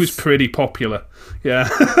think he was pretty popular. Yeah.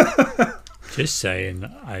 Just saying,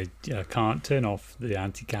 I can't turn off the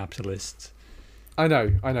anti-capitalists. I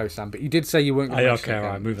know, Sam, but you did say you weren't going to okay,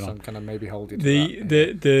 right, moving on. I'm kind of maybe hold you to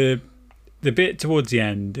that. The bit towards the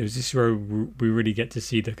end, it was this where we really get to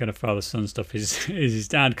see the kind of father-son stuff. Is his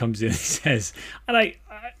dad comes in and says, and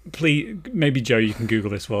please, maybe Joe, you can Google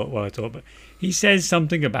this while I talk, but he says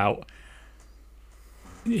something about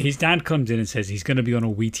his dad comes in and says he's going to be on a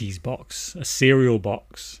Wheaties box, a cereal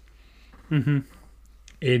box, and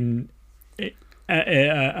then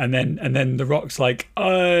The Rock's like,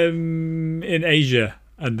 in Asia,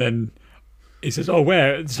 and then he says, oh,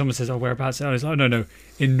 where? Someone says, oh, whereabouts? And I was like, oh, no,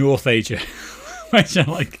 in North Asia, which I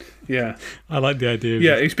like. Yeah, I like the idea.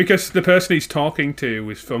 Yeah, it's because the person he's talking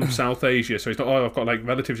to is from South Asia, so he's not. Oh, I've got like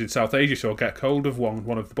relatives in South Asia, so I'll get hold of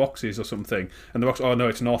one of the boxes or something. And The Rock's, oh no,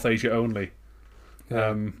 it's North Asia only.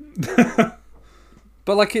 Yeah.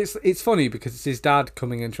 But like, it's funny because it's his dad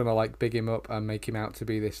coming in trying to like big him up and make him out to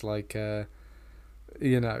be this like, you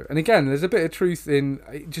know. And again, there's a bit of truth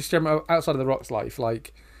in just outside of The Rock's life,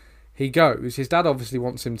 like. He goes, his dad obviously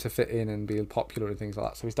wants him to fit in and be popular and things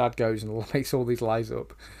like that, so his dad goes and makes all these lies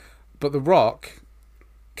up. But The Rock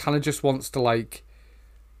kind of just wants to, like,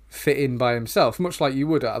 fit in by himself, much like you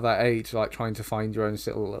would at that age, like, trying to find your own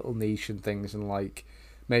little niche and things and, like,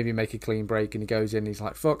 maybe make a clean break. And he goes in and he's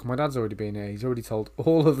like, fuck, my dad's already been here. He's already told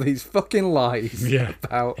all of these fucking lies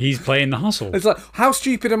about... He's playing the hustle. It's like, how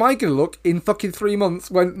stupid am I going to look in fucking 3 months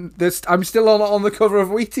when I'm still on the cover of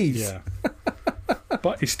Wheaties? Yeah.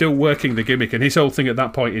 But he's still working the gimmick, and his whole thing at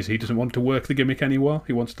that point is he doesn't want to work the gimmick anymore.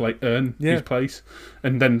 He wants to like earn his place,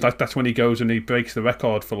 and then that's when he goes and he breaks the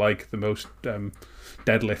record for like the most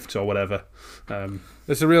deadlifts or whatever.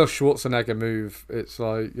 It's a real Schwarzenegger move. It's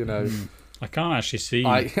like, you know, I can't actually see.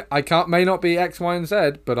 I can't may not be X, Y, and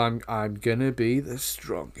Z, but I'm gonna be the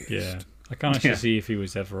strongest. Yeah, I can't actually see if he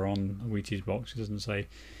was ever on a Wheaties box. It doesn't say,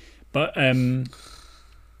 but.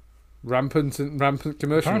 Rampant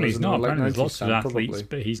commercial. Apparently he's not. Apparently there's lots of athletes, probably.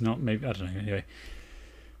 But he's not. Maybe I don't know. Anyway,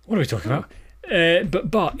 what are we talking about?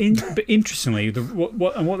 But interestingly,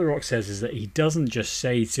 what The Rock says is that he doesn't just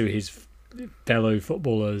say to his fellow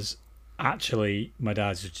footballers, actually, my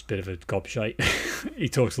dad's just a bit of a gobshite. He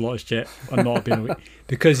talks a lot of shit. I'm not being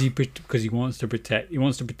because he wants to protect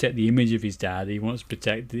the image of his dad. He wants to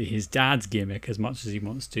protect his dad's gimmick as much as he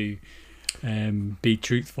wants to be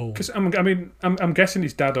truthful. Because I'm guessing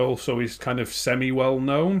his dad also is kind of semi well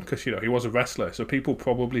known because he was a wrestler, so people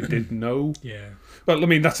probably did know. Yeah. Well, I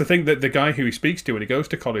mean, that's the thing, that the guy who he speaks to when he goes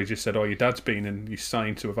to college has said, "Oh, your dad's been and he's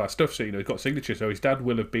signed some of our stuff," so he's got signatures. So his dad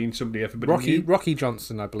will have been somebody everybody knew. Rocky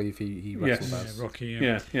Johnson, I believe he wrestled as. Yeah,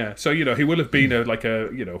 Rocky. Yeah. So he will have been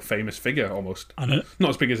a famous figure almost. Not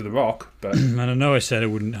as big as The Rock, but. And I know I said I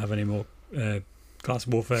wouldn't have any more class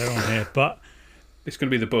warfare on here, but. It's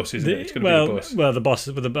going to be the bus, isn't it? It's going to be the bus. Well, the boss.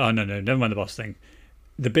 No, never mind the boss thing.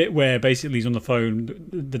 The bit where basically he's on the phone,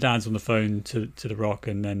 the dad's on the phone to The Rock,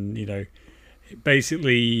 and then,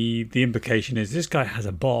 basically the implication is this guy has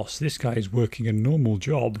a boss. This guy is working a normal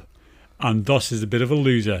job, and thus is a bit of a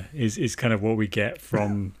loser, is kind of what we get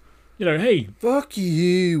from, hey. Fuck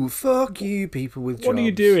you, people with jobs. What are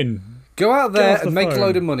you doing? Go out there and make a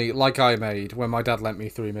load of money like I made when my dad lent me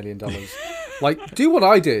 $3 million. Do what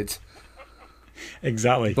I did.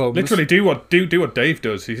 Exactly. Bums. Literally do what Dave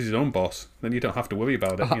does. He's his own boss. Then you don't have to worry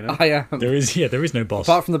about it. I am. There is no boss.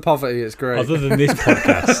 Apart from the poverty, it's great. Other than this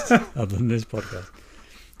podcast.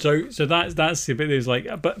 So that's the bit that's like,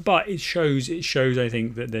 but it shows. I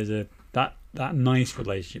think that there's that nice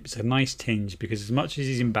relationship. It's a nice tinge because as much as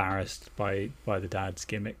he's embarrassed by the dad's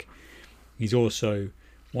gimmick, he's also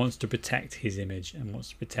wants to protect his image and wants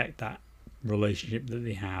to protect that relationship that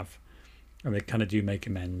they have, and they kind of do make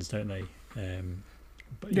amends, don't they?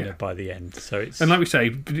 By the end. So it's, and like we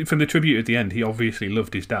say, from the tribute at the end, he obviously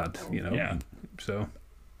loved his dad. Yeah. So.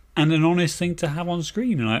 And an honest thing to have on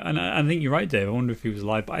screen, and I think you're right, Dave. I wonder if he was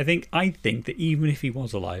alive, but I think that even if he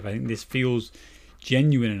was alive, I think this feels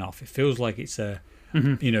genuine enough. It feels like it's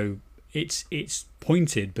it's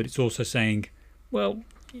pointed, but it's also saying, well,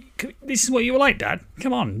 this is what you were like, Dad.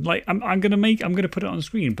 Come on, I'm gonna put it on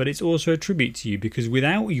screen, but it's also a tribute to you because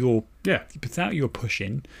without your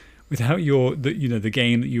pushing, without the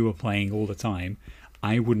game that you were playing all the time,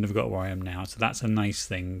 I wouldn't have got where I am now. So that's a nice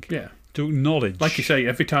thing. Yeah. To acknowledge, like you say,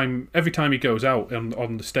 every time he goes out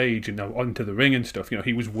on the stage and onto the ring and stuff,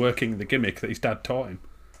 he was working the gimmick that his dad taught him.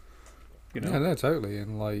 Yeah, no, totally,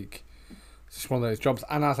 and it's just one of those jobs,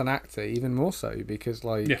 and as an actor, even more so because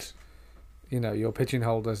yes. You're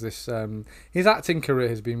pigeonholed as this. His acting career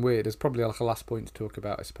has been weird. It's probably a last point to talk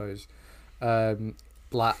about, I suppose.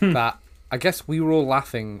 That I guess we were all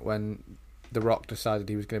laughing when The Rock decided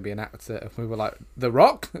he was going to be an actor, and we were like, "The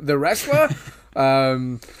Rock, the wrestler."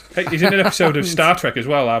 Hey, he's in an episode of Star Trek as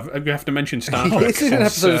well. We have to mention Star Trek. He's in an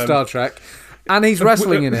episode of Star Trek, and he's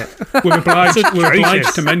wrestling in it. We're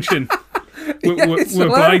obliged to mention. We're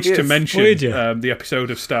obliged to mention the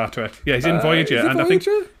episode of Star Trek. Yeah, he's in Voyager, and Voyager? I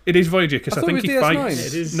think it is Voyager because I think he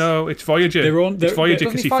fights. No, it's Voyager. It's Voyager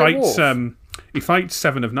because he fights. He fights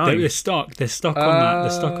 7 of 9. They're stuck on that. They're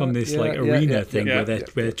stuck on this arena thing where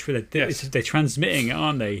they're transmitting it,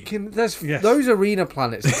 aren't they? Those arena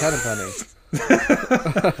planets are Tenpenny.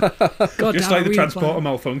 Just like the transporter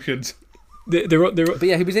malfunctions. But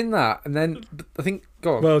yeah, he was in that, and then I think.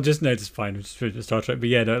 Go on. Well, just fine. Just for Star Trek, but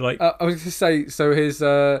yeah, no, I was going to say, so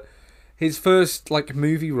his first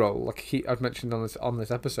movie role, I've mentioned on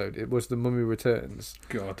this episode, it was The Mummy Returns.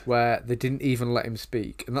 God. Where they didn't even let him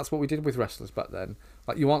speak, and that's what we did with wrestlers back then.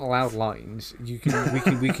 You aren't allowed lines. We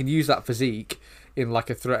can use that physique in a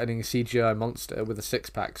threatening CGI monster with a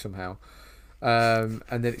 6-pack somehow, and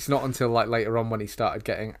then it's not until later on when he started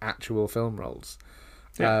getting actual film roles.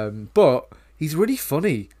 Yeah. But he's really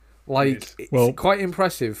funny. It's quite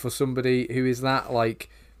impressive for somebody who is that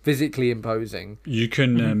physically imposing. You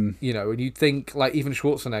can, and you'd think even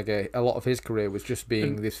Schwarzenegger, a lot of his career was just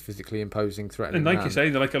being this physically imposing, threatening. And you say,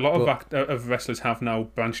 a lot of wrestlers have now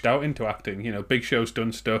branched out into acting. Big Show's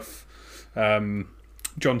done stuff.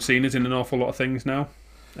 John Cena's in an awful lot of things now.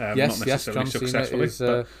 Not necessarily John successfully.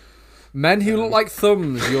 Cena is, men who look like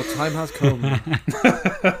thumbs, your time has come.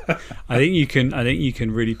 I think you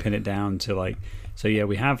can really pin it down to so yeah,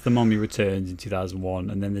 we have The Mummy Returns in 2001,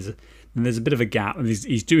 and then there's a bit of a gap, and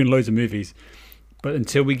he's doing loads of movies, but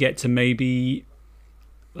until we get to maybe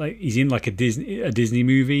he's in a Disney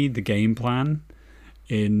movie, The Game Plan,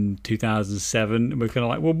 in 2007, and we're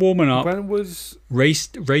kind of we're warming up. When was Race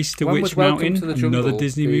to Witch Mountain? Another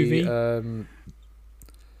Disney movie.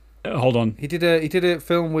 Hold on. He did a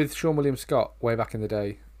film with Sean William Scott way back in the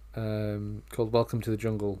day, called Welcome to the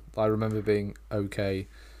Jungle. I remember being okay.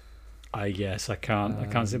 I guess I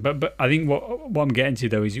can't say, but I think what I'm getting to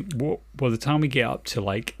though is by the time we get up to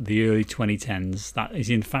the early 2010s, that is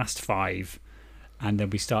in Fast 5, and then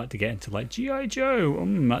we start to get into like G.I. Joe.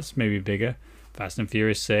 That's maybe bigger. Fast and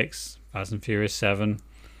Furious 6, Fast and Furious 7.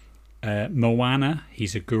 Moana,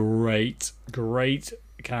 he's a great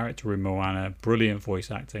character in Moana. Brilliant voice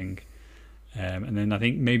acting. And then I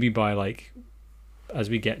think maybe by like, as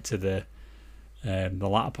we get to the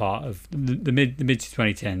latter part of the mid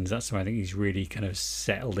 2010s, that's when I think he's really kind of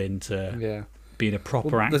settled into being a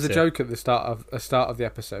proper actor. There's a joke at the start of the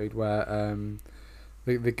episode where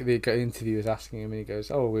the interviewer is asking him, and he goes,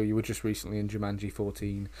 "Oh, well, you were just recently in Jumanji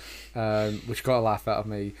 14," which got a laugh out of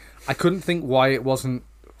me. I couldn't think why it wasn't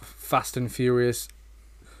Fast and Furious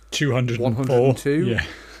 102. Yeah,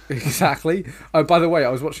 exactly. By the way, I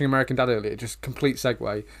was watching American Dad earlier. Just complete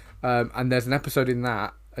segue. And there's an episode in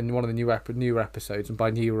that, and one of the newer episodes, and by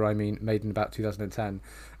newer I mean made in about 2010,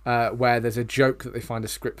 where there's a joke that they find a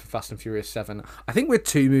script for Fast and Furious 7. I think we're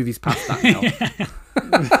 2 movies past that now.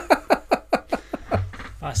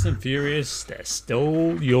 Fast and Furious,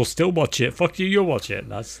 you'll still watch it. Fuck you, you'll watch it.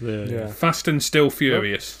 That's the Fast and Still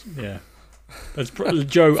Furious. Yeah, that's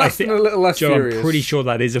Joe. Fast and a little less Joe, furious. I'm pretty sure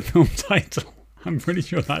that is a film title. I'm pretty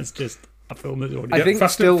sure that's just a film that's already. I think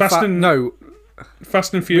Fast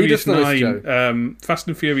and Furious 9. Fast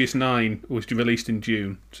and Furious 9 was released in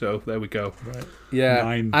June, so there we go. Right. Yeah,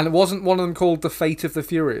 9. And it wasn't one of them called The Fate of the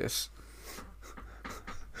Furious.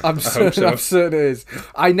 I'm certain it is.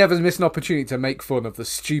 I never miss an opportunity to make fun of the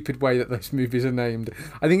stupid way that those movies are named.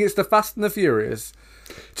 I think it's The Fast and the Furious.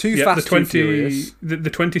 Fast and Furious. The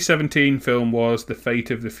 2017 film was The Fate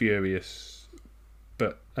of the Furious,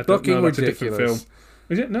 but I don't know. That's ridiculous. A different film.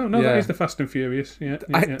 Is it? No, that is The Fast and Furious.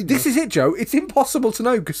 This is it, Joe. It's impossible to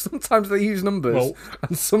know because sometimes they use numbers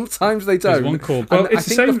and sometimes they don't. There's one called. Well, I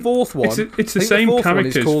think the fourth one. It's the same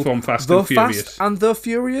characters from Fast and Furious. Fast and the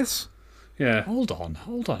Furious. Yeah. Hold on a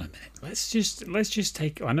minute. Let's just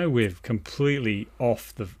take. I know we're completely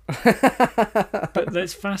off the. But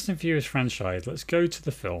let's Fast and Furious franchise. Let's go to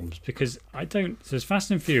the films because I don't. So there's Fast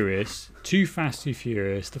and Furious, 2 Fast and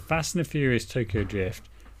Furious, the Fast and the Furious Tokyo Drift,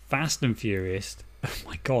 Fast and Furious. Oh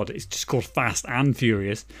my God! It's just called Fast and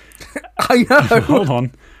Furious. I know. Hold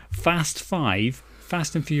on. Fast 5,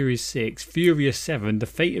 Fast and Furious 6, Furious 7, The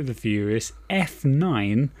Fate of the Furious,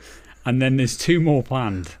 F9, and then there's 2 more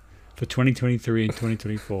planned for 2023 and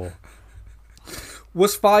 2024.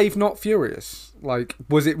 Was 5 not Furious? Like,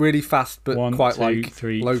 was it really fast but 1, quite 2, like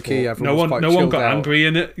 3, low key? 4. Everyone no one got out. angry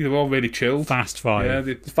in it. They were all really chilled. Fast 5.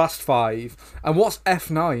 Yeah, Fast 5. And what's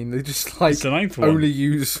F9? They just like the 9th one. only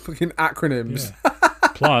use fucking acronyms. Yeah.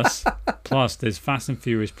 Plus, there's Fast and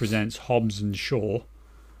Furious presents Hobbs and Shaw.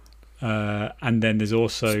 And then there's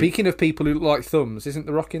also. Speaking of people who like thumbs, isn't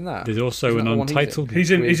The Rock in that? There's also an untitled. He's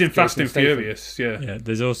in Fast and Furious. Yeah. Yeah.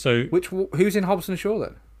 There's also. Who's in Hobbs and Shaw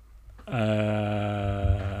then?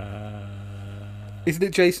 Isn't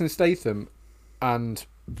it Jason Statham and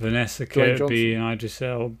Vanessa Kirby and Idris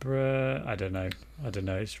Elba? I don't know.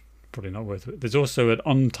 It's probably not worth it. There's also an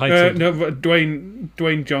untitled. No, but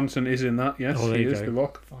Dwayne Johnson is in that. Yes, he is. The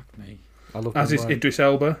Rock. Fuck me. I love As is Idris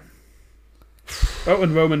Elba. Oh,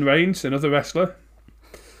 and Roman Reigns, another wrestler.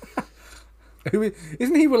 Who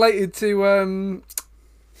isn't he related to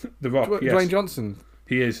The Rock? Yes. Dwayne Johnson?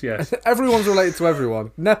 He is, yes. Everyone's related to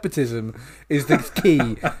everyone. Nepotism is the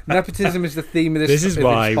key. Nepotism is the theme of this. This is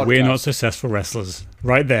why we're not successful wrestlers.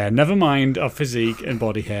 Right there. Never mind our physique and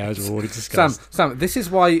body hair, as we've already discussed. Sam, this is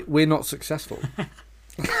why we're not successful.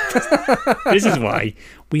 This is why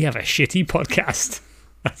we have a shitty podcast.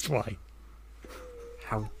 That's why.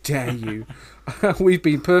 How dare you? We've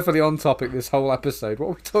been perfectly on topic this whole episode. What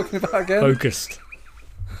are we talking about again? Focused.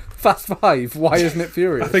 Fast 5. Why isn't it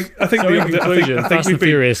Furious? I think Fast and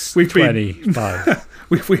Furious 25.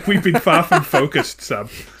 We've been far from focused, Sam.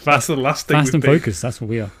 That's the last thing. Fast and focused. That's what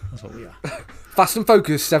we are. Fast and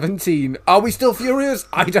Focused 17. Are we still furious?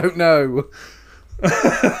 I don't know.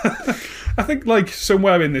 I think like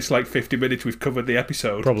somewhere in this like 50 minutes we've covered the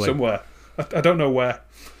episode. Probably somewhere. I don't know where.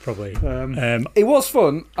 Probably. It was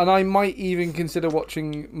fun, and I might even consider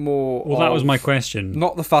watching more. Well, that was my question.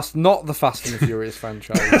 Not the Fast and the Furious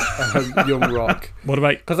franchise. Young Rock. What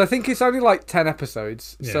about? Because I think it's only like 10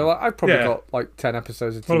 episodes, so I've probably got like 10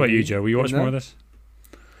 episodes. Of TV. What about you, Joe? Will you watch more of this?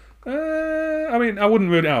 I mean, I wouldn't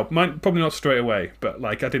rule it out. Probably not straight away, but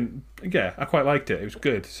like I didn't. Yeah, I quite liked it. It was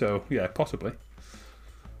good. So yeah, possibly.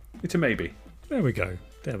 It's a maybe. There we go.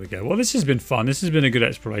 Well, this has been fun. This has been a good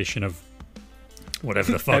exploration of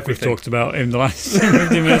whatever the fuck we've talked about in the last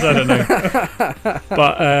 15 minutes. I don't know,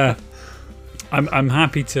 but I'm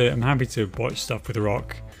happy to watch stuff with The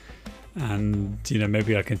Rock, and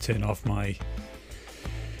maybe I can turn off my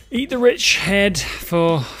Eat the Rich head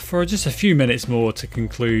for just a few minutes more to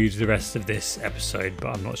conclude the rest of this episode.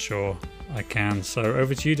 But I'm not sure I can. So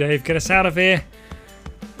over to you, Dave. Get us out of here.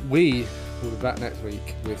 We will be back next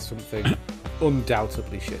week with something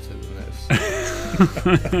undoubtedly shitter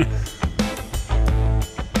than this.